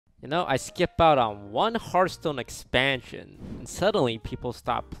You know, I skip out on one Hearthstone expansion, and suddenly people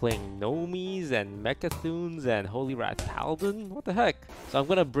stop playing Nomis and Mecha'Thuns and Holy Wrath Paladin? What the heck? So I'm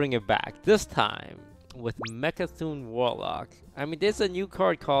gonna bring it back, this time with Mecha'Thun Warlock. I mean, there's a new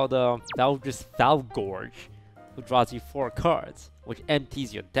card called Valdris Felgorge, who draws you 4 cards, which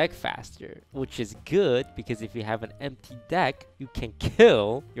empties your deck faster, which is good because if you have an empty deck, you can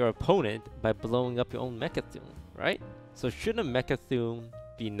kill your opponent by blowing up your own Mecha'Thun, right? So shouldn't Mecha'Thun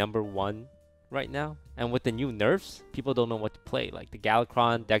be #1 right now? And with the new nerfs, people don't know what to play. Like the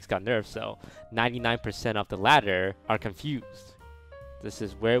Galakron decks got nerfed, so 99% of the ladder are confused. This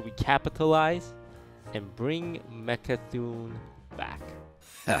is where we capitalize and bring Mecha'Thun back.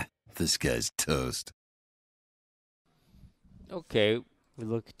 Ha! This guy's toast. Okay, we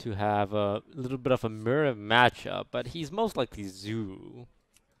look to have a little bit of a mirror matchup, but he's most likely Zuru,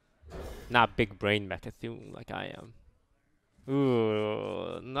 not big brain Mecha'Thun like I am.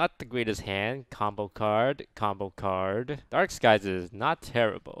 Ooh, not the greatest hand. Combo card, combo card. Dark Skies is not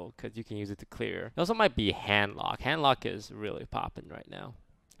terrible because you can use it to clear. It also might be Handlock. Handlock is really popping right now.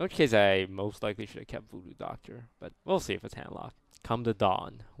 In which case I most likely should have kept Voodoo Doctor, but we'll see if it's Handlock. Come the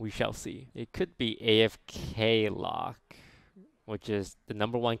dawn, we shall see. It could be AFK Lock, which is the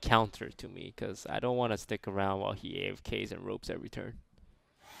 #1 counter to me because I don't want to stick around while he AFKs and ropes every turn.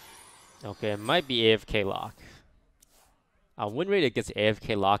 Okay, it might be AFK Lock. Our win rate against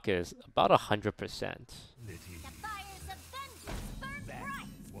AFK Lock is about 100%.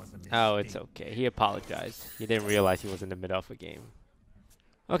 Oh, it's okay. He apologized. He didn't realize he was in the middle of a game.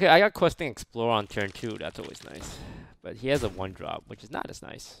 Okay, I got Questing Explorer on turn 2. That's always nice. But he has a 1-drop, which is not as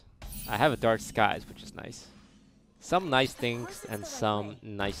nice. I have a Dark Skies, which is nice. Some nice things and some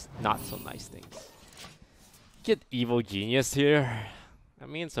nice, not so nice things. Get Evil Genius here. I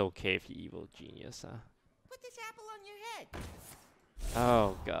mean, it's okay if you Evil Genius, huh? Put this apple on your head.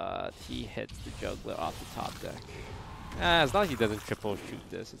 Oh god, he hits the juggler off the top deck. As long as he doesn't triple shoot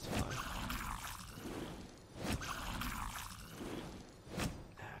this, it's fine.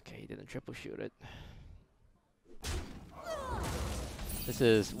 Okay, he didn't triple shoot it. This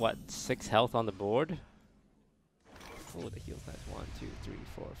is what, 6 health on the board? Oh, the heal's nice. 1, 2, 3,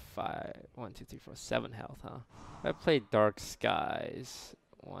 4, 5. 1, 2, 3, 4, 7 health, huh? If I play Dark Skies.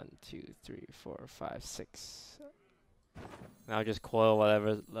 1, 2, 3, 4, 5, 6. Now just coil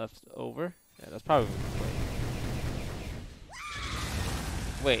whatever's left over. Yeah, that's probably what we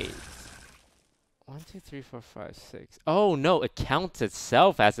play. Wait. 1, 2, 3, 4, 5, 6. Oh no, it counts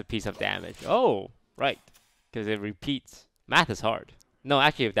itself as a piece of damage. Oh, right. Because it repeats. Math is hard. No,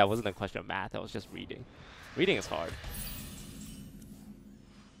 actually, that wasn't a question of math. I was just reading. Reading is hard.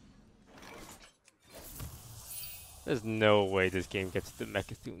 There's no way this game gets to the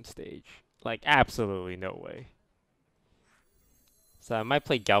Mecha'Thun stage. Like, absolutely no way. So I might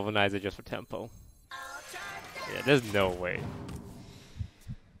play Galvanizer just for tempo. Yeah, there's no way.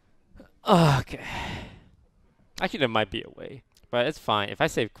 Okay. Actually, there might be a way. But it's fine. If I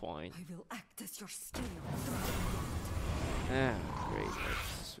save coin. I will act as your steel. Ah, great.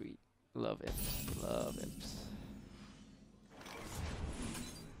 Imps. Sweet. Love imps. Love imps.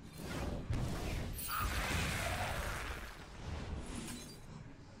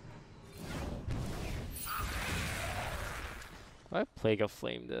 I Plague of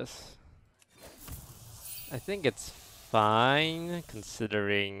Flame this. I think it's fine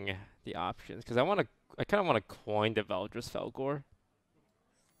considering the options because I kind of want to coin the Valdris Felgorge.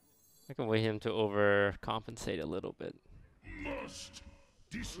 I can wait him to overcompensate a little bit.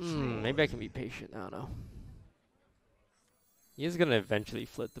 Maybe I can be patient. I don't know. He is gonna eventually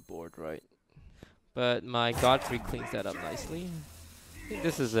flip the board, right? But my Godfrey cleans that up nicely. I think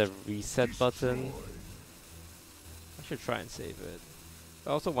this is a reset button. I should try and save it. I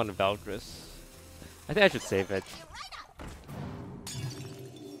also want Valdris. I think I should save it.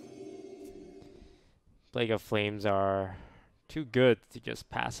 Plague of Flames are too good to just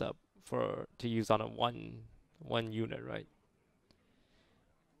pass up to use on a one unit, right?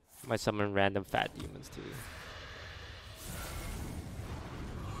 Might summon random fat demons too.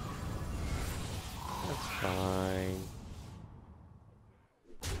 That's fine.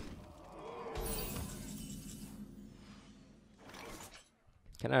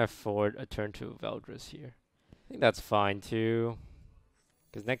 Can I afford a turn to Valdris here? I think that's fine too.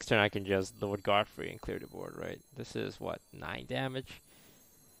 Because next turn I can just Lord Godfrey and clear the board, right? This is what, 9 damage?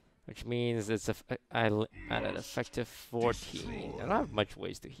 Which means it's at an effective 14. I don't have much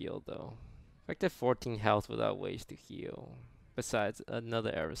ways to heal though. Effective 14 health without ways to heal. Besides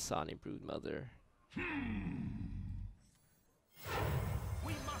another Arasani Broodmother.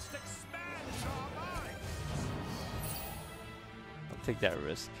 We must expand our minds. take that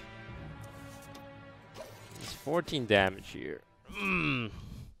risk. It's 14 damage here.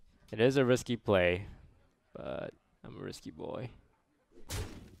 It is a risky play, but I'm a risky boy.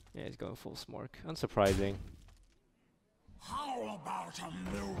 Yeah, he's going full smork. Unsurprising.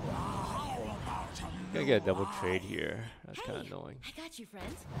 Gonna get a double trade here. That's kind of annoying. I got you,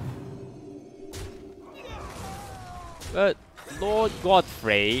 friend. But Lord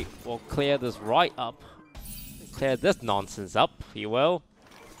Godfrey will clear this right up. Clear this nonsense up, he will.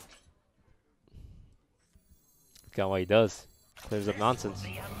 Look at what he does. Clears up nonsense.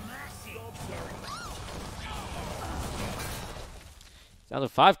 Down to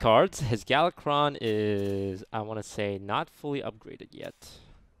 5 cards. His Galakrond is, I want to say, not fully upgraded yet.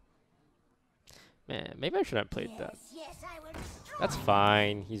 Man, maybe I shouldn't have played that. That's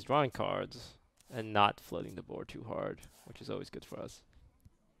fine. He's drawing cards and not flooding the board too hard, which is always good for us.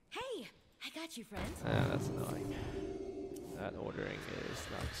 Hey, I got you, friend. That's annoying. That ordering is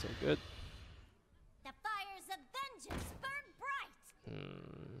not so good. The fires of vengeance burn bright.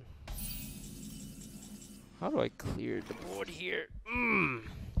 How do I clear the board here?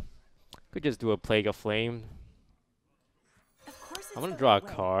 Could just do a Plague of Flame. I'm gonna draw a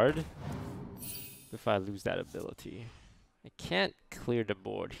card if I lose that ability. I can't clear the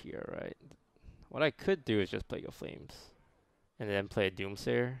board here, right? What I could do is just Plague of Flames and then play a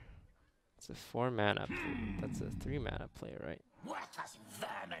Doomsayer. It's a 4 mana play. That's a 3 mana play, right?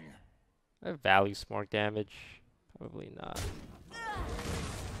 I have value smork damage. Probably not.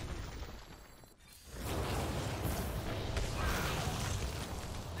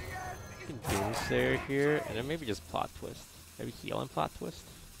 Doomsayer here, and then maybe just Plot Twist. Maybe heal and Plot Twist.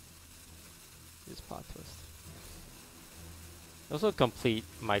 Just Plot Twist. Also complete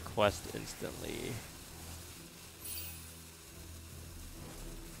my quest instantly.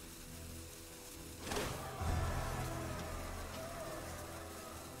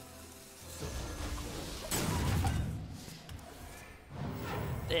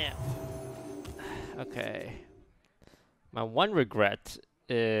 Damn. Okay. My one regret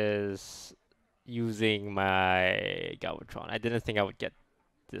is using my Galvatron. I didn't think I would get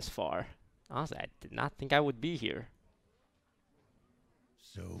this far. Honestly, I did not think I would be here.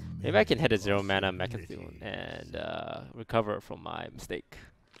 Maybe I can hit a 0 mana Mecha'Thun and recover from my mistake.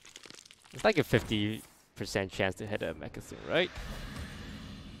 It's like a 50% chance to hit a Mecha'Thun, right?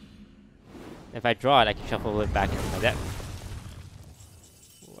 If I draw it, I can shuffle it back into my deck.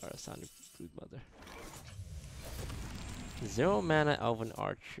 Ooh, Arasani Broodmother. 0 mana Elven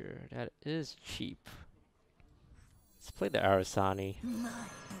Archer. That is cheap. Let's play the Arasani.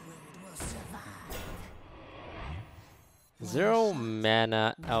 0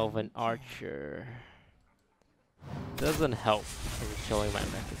 mana Elven Archer. Doesn't help in killing my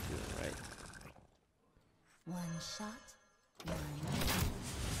Mecha'Thun, right? One shot,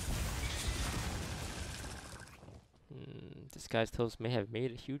 This guy's toast may have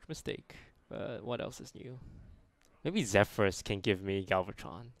made a huge mistake. But what else is new? Maybe Zephyrus can give me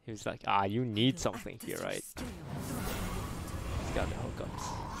Galvatron. He was like, you need something here, right? He's got the hookups.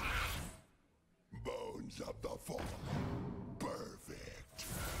 Bones of the fall. Perfect.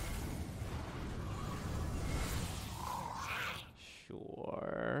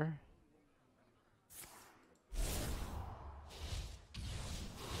 Sure.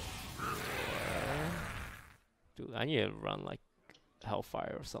 Dude, I need to run like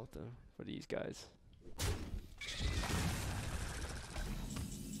Hellfire or something for these guys.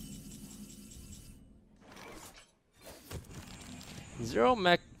 Zero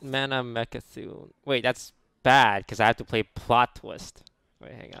mana Mecha'Thun. Wait, that's bad because I have to play Plot Twist.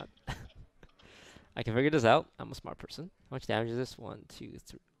 Wait, hang on. I can figure this out. I'm a smart person. How much damage is this? 1, 2,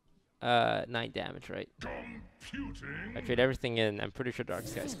 3. 9 damage, right? I trade everything in. I'm pretty sure Dark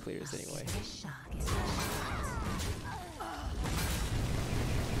Skies clears anyway.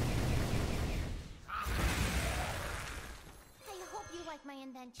 I hope you like my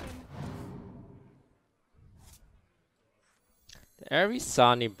invention. The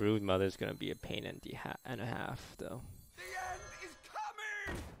Arisani Broodmother is gonna be a pain and a half, though.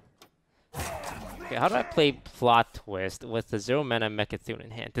 Okay, how do I play Plot Twist with the 0 mana Mecha'Thun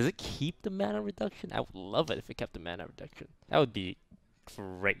in hand? Does it keep the mana reduction? I would love it if it kept the mana reduction. That would be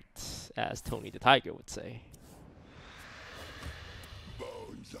great, as Tony the Tiger would say.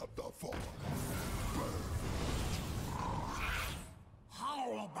 Bones of the fall.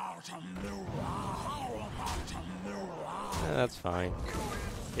 That's fine.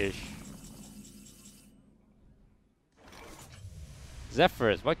 Ish.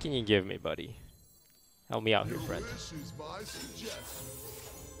 Zephyrus, what can you give me, buddy? Help me out here, friend.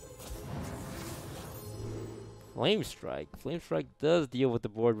 Flame Strike. Flame Strike does deal with the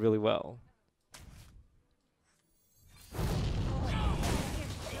board really well.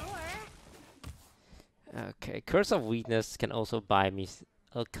 Okay, Curse of Weakness can also buy me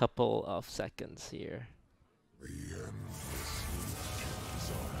a couple of seconds here.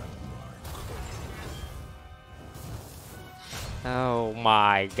 Oh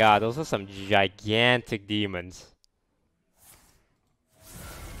my god, those are some gigantic demons.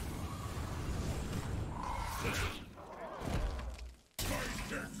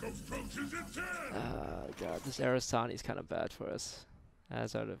 God, this Arasani is kind of bad for us.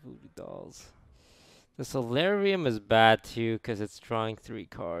 As are the Voodoo Dolls. The Solarium is bad too, because it's drawing 3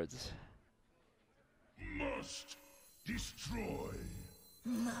 cards. Must destroy.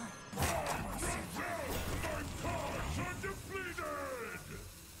 My My cards are depleted!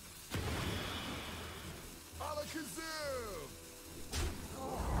 Alakazam!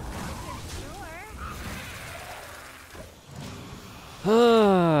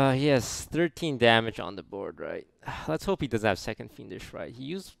 Yes, 13 damage on the board, right? Let's hope he doesn't have second Fiendish, right? He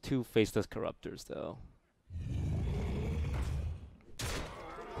used 2 Faceless Corruptors, though.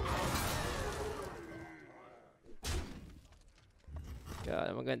 God,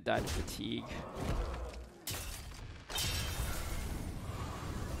 I'm gonna die to fatigue.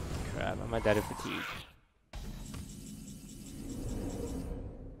 Crap, I might die to fatigue.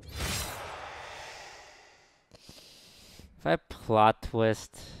 If I plot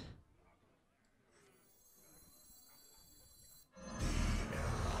twist...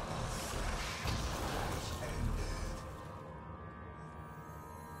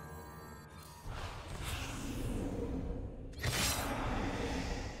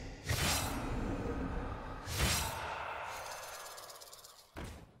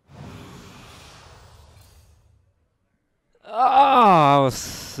 Oh, I was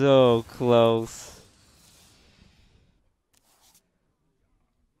so close.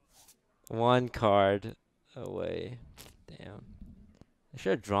 1 card away. Damn. I should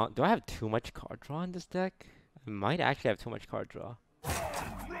have drawn. Do I have too much card draw in this deck? I might actually have too much card draw.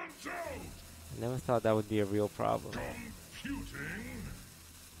 I never thought that would be a real problem.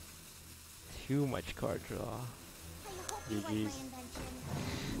 Too much card draw. GG's.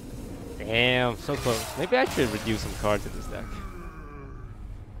 Damn, so close. Maybe I should reduce some cards in this deck.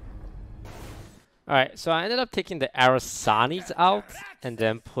 Alright, so I ended up taking the Arasanis out and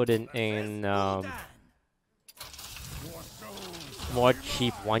then putting in more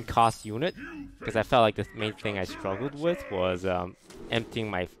cheap 1-cost unit, because I felt like the main thing I struggled with was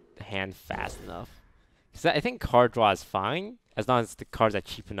emptying my hand fast enough. Because I think card draw is fine, as long as the cards are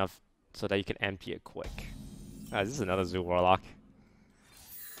cheap enough so that you can empty it quick. This is another Zoo Warlock.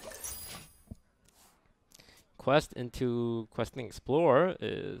 Quest into Questing Explorer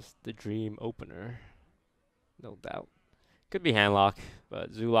is the dream opener. No doubt. Could be Handlock,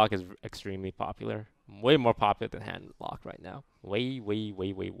 but Zoolock is extremely popular. Way more popular than Handlock right now. Way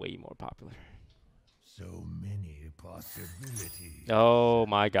more popular. So many possibilities. Oh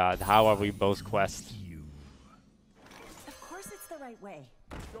my god, how are we both Quest? Of course it's the right way.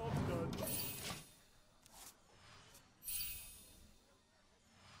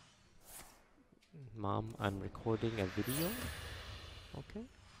 Mom, I'm recording a video. Okay.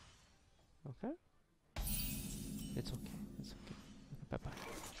 Okay. It's okay. It's okay. Bye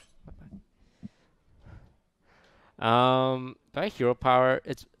bye. By hero power,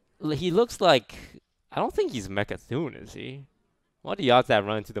 he looks like, I don't think he's Mecha'Thun, is he? What are the odds that I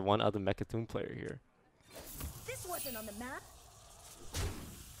run into the one other Mecha'Thun player here? This wasn't on the map.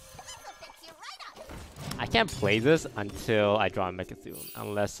 I can't play this until I draw a Mecha'Thun,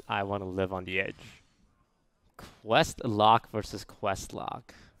 unless I want to live on the edge. Quest Lock versus Quest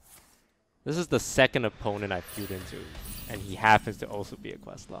Lock. This is the second opponent I feud into, and he happens to also be a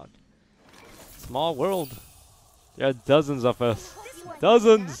Quest Lock. Small world. There are dozens of us.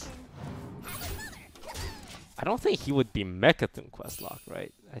 Dozens! I don't think he would be Mecha'Thun Quest Lock,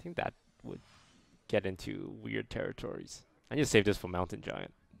 right? I think that would get into weird territories. I need to save this for Mountain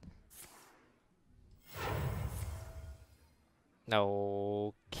Giant.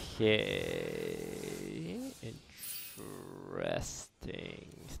 Okay.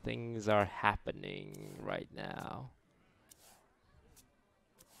 Interesting. Things are happening right now.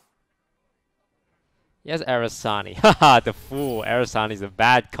 Yes, Arasani. Haha, the fool. Arasani's a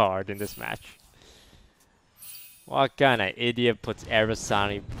bad card in this match. What kind of idiot puts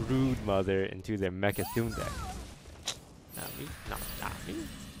Arasani Broodmother into their Mecha'Thun deck? Not me. No, not me.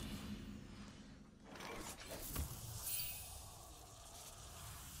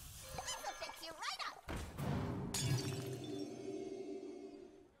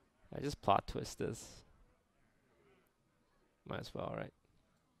 I just plot twist this. Might as well, right?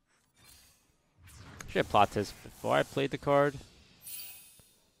 Should have plot this before I played the card. So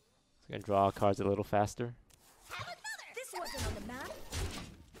I can draw cards a little faster. This wasn't on the map.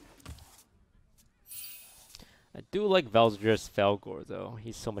 I do like Valdris Felgorge though.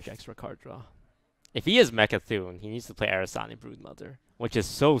 He's so much extra card draw. If he is Mecha'Thun, he needs to play Arasani Broodmother, which is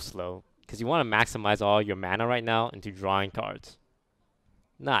so slow. Because you want to maximize all your mana right now into drawing cards.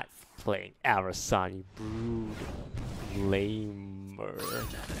 Not playing Arasani Brood. Lamer.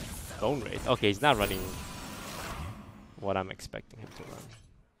 Bone Wraith. Okay, he's not running what I'm expecting him to run.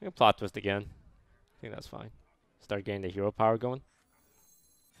 We can plot twist again. I think that's fine. Start getting the hero power going.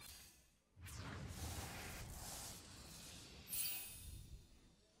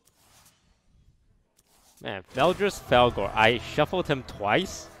 Man, Valdris Felgorge. I shuffled him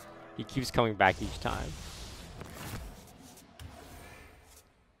twice. He keeps coming back each time.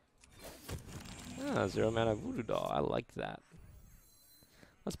 Ah, 0 mana Voodoo Doll. I like that.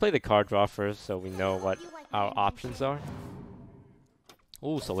 Let's play the card draw first so we know what our options are.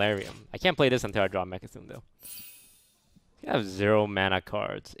 Ooh, Solarium. I can't play this until I draw Mecha'Thun though. You have 0 mana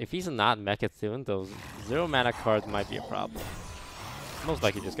cards. If he's not Mecha'Thun, those 0 mana cards might be a problem. Most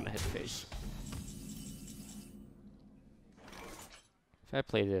likely just gonna hit face. If I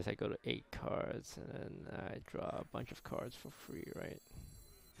play this, I go to 8 cards, and then I draw a bunch of cards for free, right?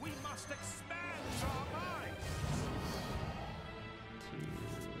 We must expand our minds. 2, 3,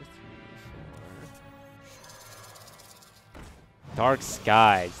 4. Dark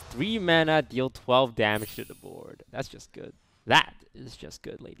Skies. 3 mana, deal 12 damage to the board. That's just good. That is just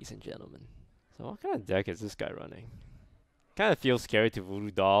good, ladies and gentlemen. So what kind of deck is this guy running? Kind of feels scary to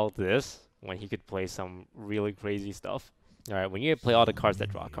Voodoo Doll this, when he could play some really crazy stuff. Alright, we need to play all the cards that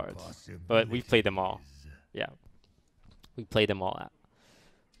draw cards. But we played them all. Yeah. We played them all out.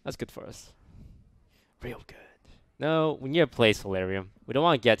 That's good for us. Real good. No, we need to play Solarium. We don't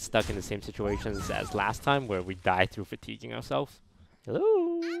want to get stuck in the same situations as last time where we die through fatiguing ourselves. Hello?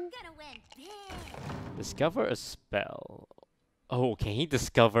 I'm gonna win big. Discover a spell. Oh, can he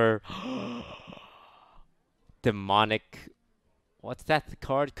discover demonic... What's that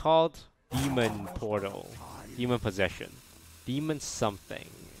card called? Demon Portal. Demon Possession. Demon something.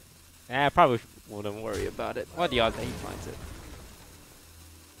 I probably wouldn't worry about it. What are the odds that he finds it?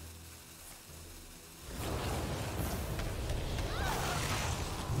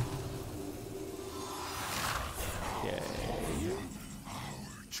 Okay.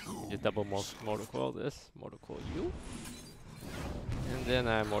 Just double Mortal Coil this. Mortal Coil you. And then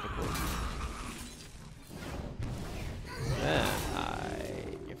I Mortal Coil you. Then I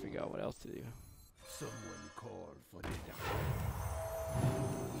can figure out what else to do. Someone call for the doctor.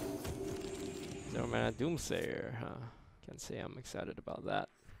 0 mana Doomsayer, huh? Can't say I'm excited about that.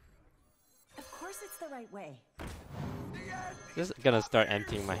 Of course it's the right way. Just gonna start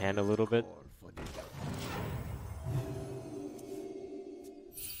emptying my hand a little bit.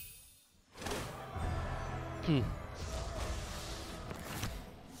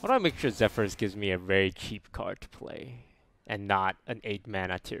 Why do I make sure Zephyrs gives me a very cheap card to play, and not an 8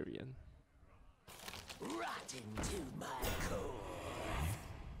 mana Tyrion?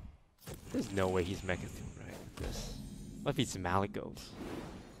 There's no way he's Mecha'Thun, right? With this. What if he's Malygos?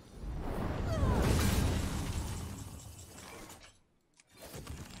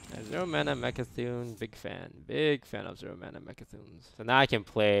 Yeah, 0 mana Mecha'Thun, big fan. Big fan of 0 mana Mecha'Thuns. So now I can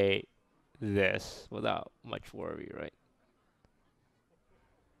play this without much worry, right?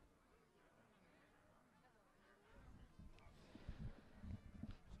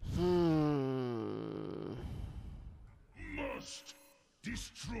 Must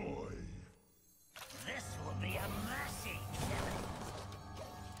destroy. This will be a mercy.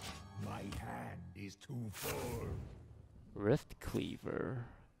 My hand is too full. Rift Cleaver.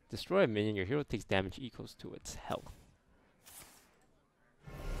 Destroy a minion, your hero takes damage equals to its health.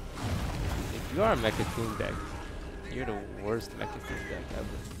 If you are a Mecha'Thun deck, you're the worst Mecha'Thun deck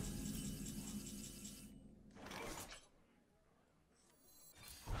ever.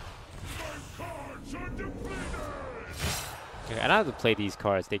 Okay, I don't have to play these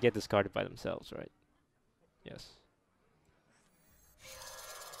cards, they get discarded by themselves, right? Yes.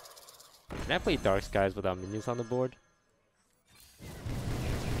 Can I play Dark Skies without minions on the board?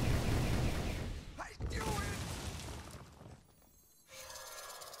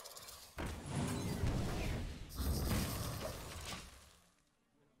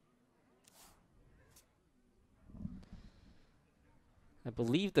 I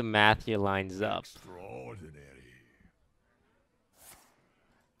believe the math here lines up. Extraordinary.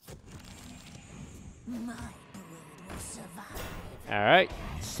 My brood will survive. Alright,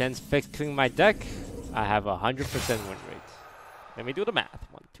 since fixing my deck, I have a 100% win rate. Let me do the math.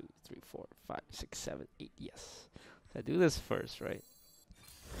 1, 2, 3, 4, 5, 6, 7, 8. Yes. So I do this first, right?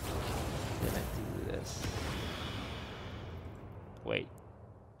 Then I do this. Wait.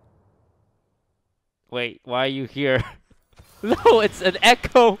 Wait, why are you here? No, it's an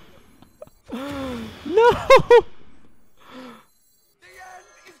echo! No!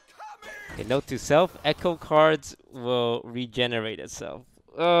 Okay, note to self, echo cards will regenerate itself.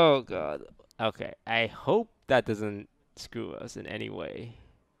 Oh god. Okay, I hope that doesn't screw us in any way.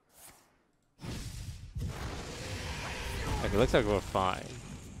 Okay, looks like we're fine.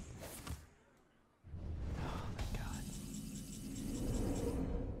 Oh my god.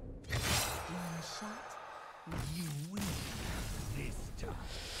 One shot. You win this time.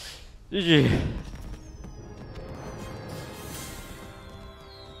 GG.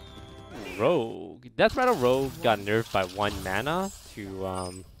 Rogue. Death Rattle Rogue got nerfed by 1 mana to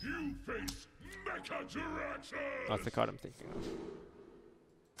You face Mecha'Thun. what's the card I'm thinking of?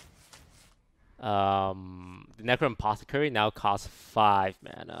 The Necro Apothecary now costs 5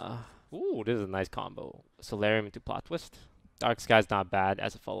 mana. Ooh, this is a nice combo. Solarium into Plot Twist. Dark Sky's not bad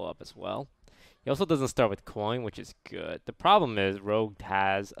as a follow-up as well. He also doesn't start with coin, which is good. The problem is Rogue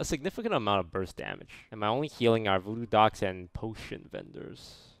has a significant amount of burst damage. And my only healing are Voodoo Docs and Potion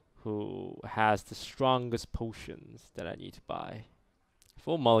Vendors, who has the strongest potions that I need to buy.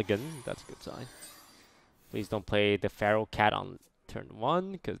 Full mulligan, that's a good sign. Please don't play the Feral Cat on turn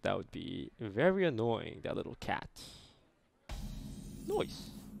 1, because that would be very annoying, that little cat. Noise.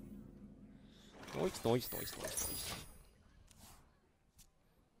 Noise, noise, noise, noise, noise.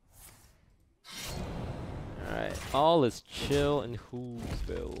 Alright, all is chill in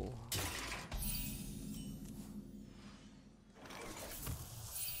Whoville.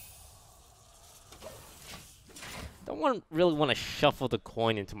 Don't really want to shuffle the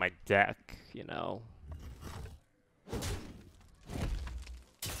coin into my deck, you know.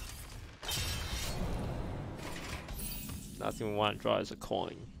 Last thing we want to draw is a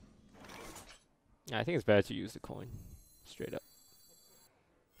coin. Yeah, I think it's better to use the coin, straight up.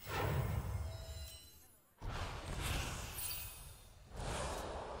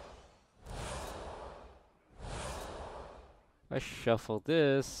 If I shuffle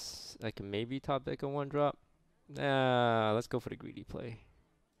this, I can maybe top deck a 1-drop. Nah, let's go for the greedy play.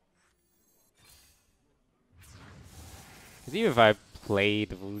 Because even if I play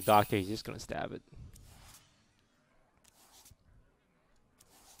the Voodoo Doctor, he's just going to stab it.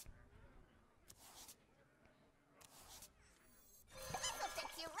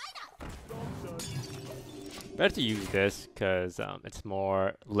 Better to use this because it's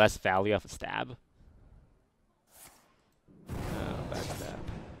less value of a stab. Bad stab.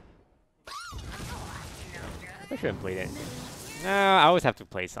 I should have played it. No, I always have to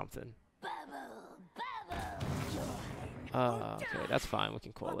play something. Okay, that's fine. We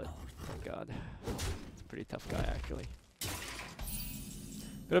can call it. Thank God. It's a pretty tough guy, actually.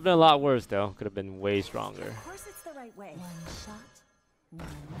 Could have been a lot worse, though. Could have been way stronger. Of course, it's the right way. One shot, one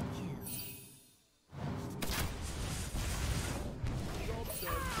kill.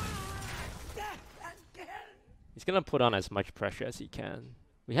 He's gonna put on as much pressure as he can.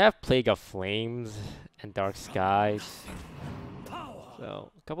 We have Plague of Flames and Dark Skies.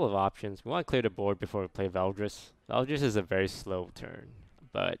 So, a couple of options. We want to clear the board before we play Valdris. Valdris is a very slow turn,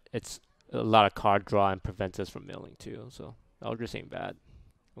 but it's a lot of card draw and prevents us from milling too. So, Valdris ain't bad.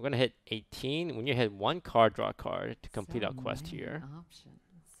 We're gonna hit 18. When you hit 1 card draw card to complete our quest here.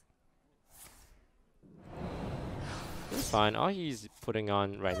 It's fine. All he's putting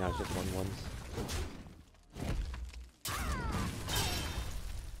on right now is just 1/1s.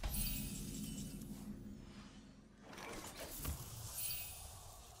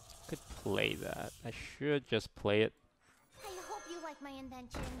 Could play that. I should just play it. I hope you like my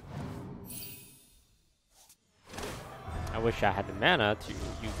invention. I wish I had the mana to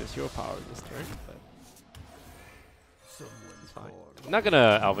use this hero power this turn, but it's fine. I'm not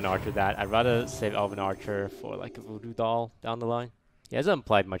gonna Elven Archer that. I'd rather save Elven Archer for like a Voodoo Doll down the line. He hasn't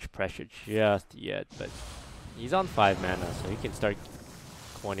applied much pressure just yet, but he's on 5 mana, so he can start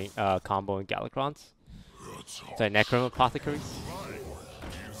comboing Galacrons. Sorry, Necrom Apothecaries.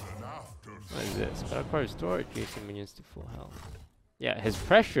 What is this? Battle card restore adjacent minions to full health. Yeah, his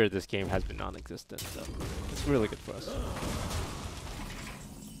pressure this game has been non-existent, so it's really good for us.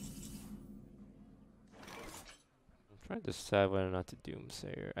 I'm trying to decide whether or not to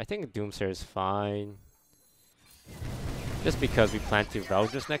Doomsayer. I think Doomsayer is fine. Just because we plan to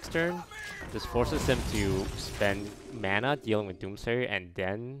Valdris next turn, this forces him to spend mana dealing with Doomsayer and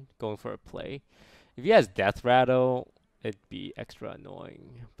then going for a play. If he has Death Rattle, it'd be extra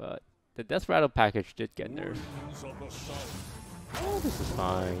annoying, but the Death Rattle package did get nerfed. Oh, this is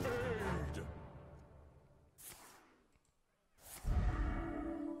fine.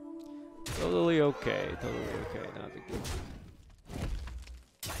 Totally okay. Totally okay. Not a big deal.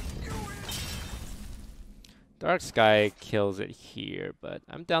 Dark Sky kills it here, but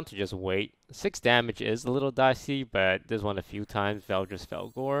I'm down to just wait. 6 damage is a little dicey, but this one a few times, Valdris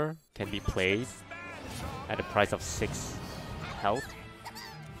Felgorge can be played at a price of 6 health.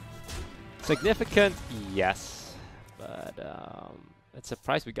 Significant, yes, but it's a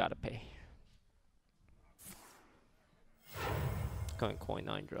price we gotta pay. Going coin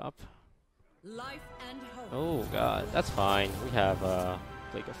 9 drop. Life and hope. Oh god, that's fine. We have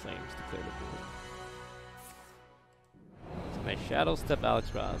Plague of Flames to clear the board. So my Shadow Step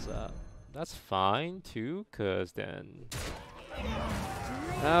Alex Raza. That's fine too, cause then.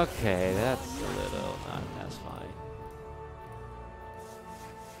 Okay, that's a little not as fine.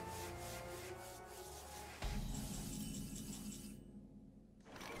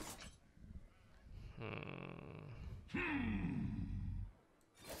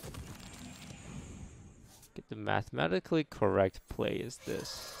 Get the mathematically correct play is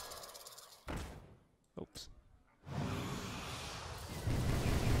this. Oops.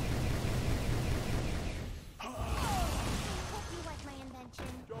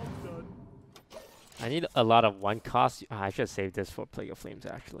 I need a lot of one cost. I should save this for Plague of Flames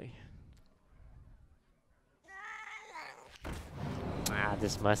actually.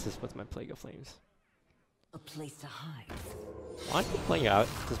 This messes with my Plague of Flames. A place to hide. Why don't you play out?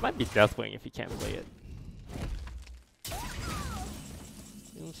 This might be Deathwing if you can't play it.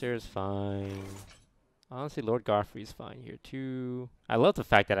 Doomsayer is fine. Honestly, Lord Godfrey's fine here too. I love the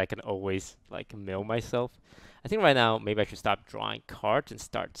fact that I can always like mill myself. I think right now maybe I should stop drawing cards and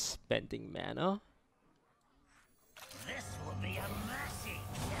start spending mana. This will be a mercy.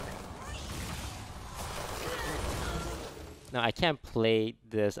 No, I can't play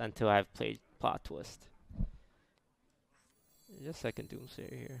this until I've played Plot Twist. Just a second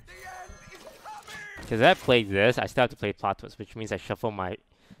Doomsayer here. Because I played this, I still have to play Plot Twist, which means I shuffle my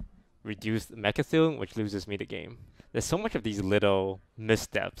reduced Mecha'Thun, which loses me the game. There's so much of these little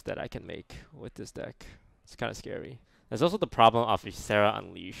missteps that I can make with this deck. It's kind of scary. There's also the problem of Ysera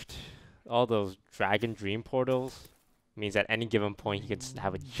Unleashed. All those Dragon Dream portals means at any given point he can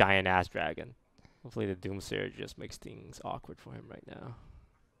have a giant ass dragon. Hopefully the Doomsayer just makes things awkward for him right now.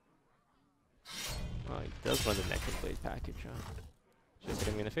 Oh, he does run the Necroblade package, huh? Just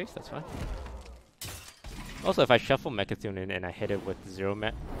hitting me in the face, that's fine. Also, if I shuffle Mecha'Thun in and I hit it with the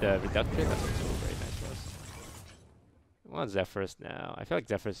reduction, that's also very nice for us. I want Zephyrus now. I feel like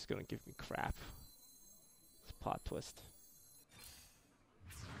Zephyrus is going to give me crap. It's Plot Twist.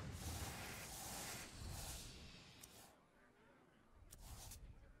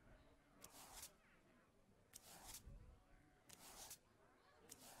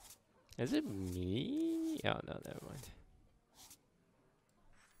 Is it me? Oh no, never mind.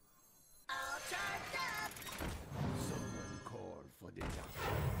 Someone call for the doctor.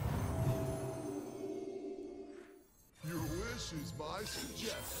 Your wish is my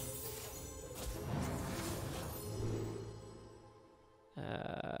suggestion.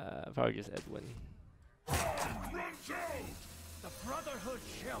 Probably just Edwin. The Brotherhood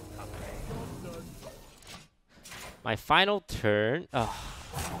shall pay. My final turn. Oh.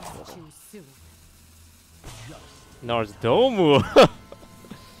 Too soon. Norzdomu!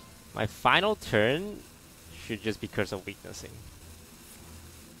 My final turn should just be Curse of Weaknessing.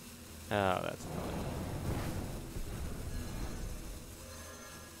 Oh, that's annoying.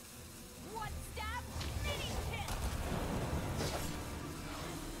 One stab, finish him.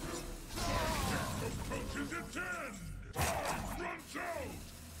 Approaches its end. Runs out.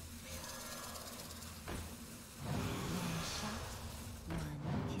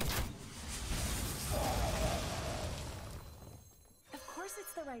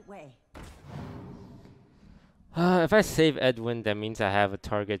 It's the right way. If I save Edwin, that means I have a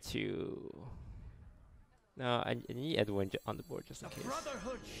target to... No, I need Edwin on the board just in case.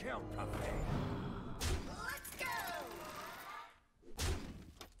 Brotherhood shall pay. Let's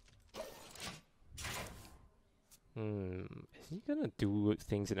go. Is he gonna do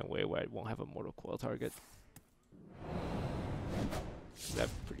things in a way where I won't have a Mortal Coil target?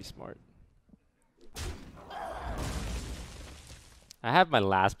 That's pretty smart. I have my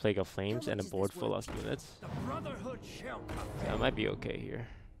last Plague of Flames and a board full of units. The Brotherhood shall pay. So I might be okay here.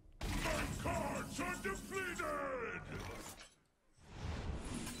 My cards are depleted.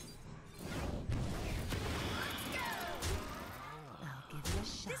 I'll give it a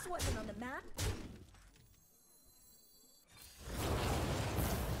shot. This wasn't on the map.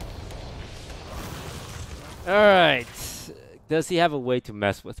 Alright. Does he have a way to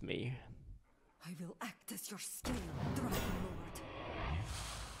mess with me? I will act as your scale, Dragon Lord.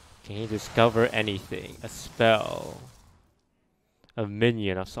 Can he discover anything? A spell? A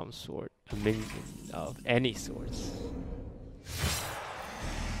minion of some sort? A minion of any sorts?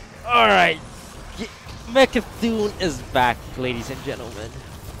 Alright! Mecha'Thun is back, ladies and gentlemen.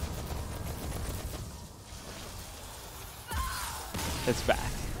 It's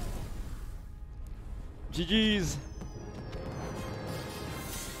back. GG's!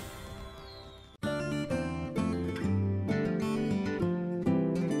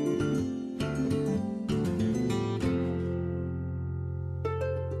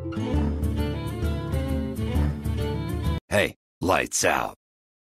 Hey, lights out.